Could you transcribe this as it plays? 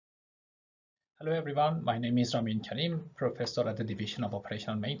Hello everyone, my name is Ramin Karim, professor at the Division of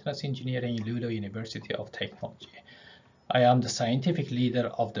Operational Maintenance Engineering in Luleå University of Technology. I am the scientific leader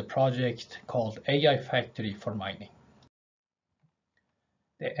of the project called AI Factory for Mining.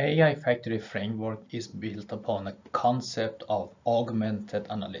 The AI Factory framework is built upon a concept of augmented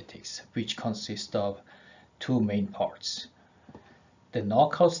analytics, which consists of two main parts. The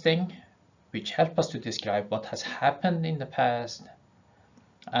nowcasting, which helps us to describe what has happened in the past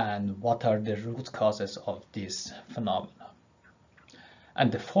and what are the root causes of this phenomena.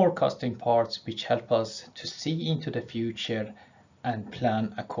 And the forecasting parts, which help us to see into the future and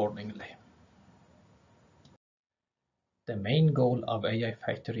plan accordingly. The main goal of AI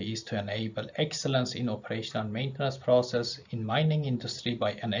Factory is to enable excellence in operational maintenance process in mining industry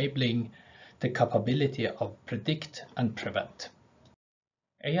by enabling the capability of predict and prevent.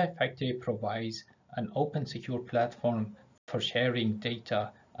 AI Factory provides an open secure platform for sharing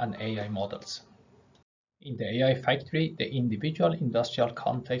data and AI models. In the AI Factory, the individual industrial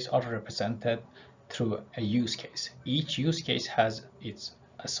contexts are represented through a use case. Each use case has its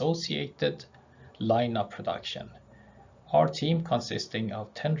associated line of production. Our team consisting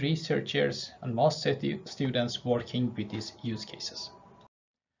of 10 researchers and master students working with these use cases.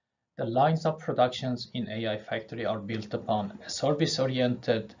 The lines of productions in AI Factory are built upon a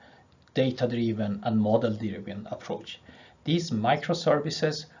service-oriented, data-driven, and model-driven approach. These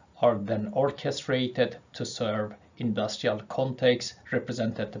microservices are then orchestrated to serve industrial contexts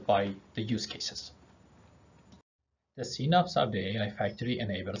represented by the use cases. The synapse of the AI Factory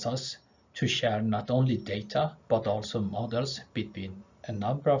enables us to share not only data, but also models between a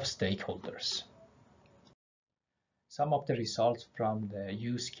number of stakeholders. Some of the results from the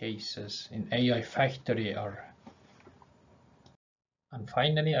use cases in AI Factory are. And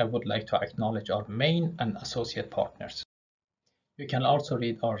finally, I would like to acknowledge our main and associate partners. You can also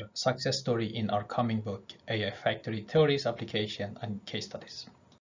read our success story in our coming book, AI Factory Theories, Application, and Case Studies.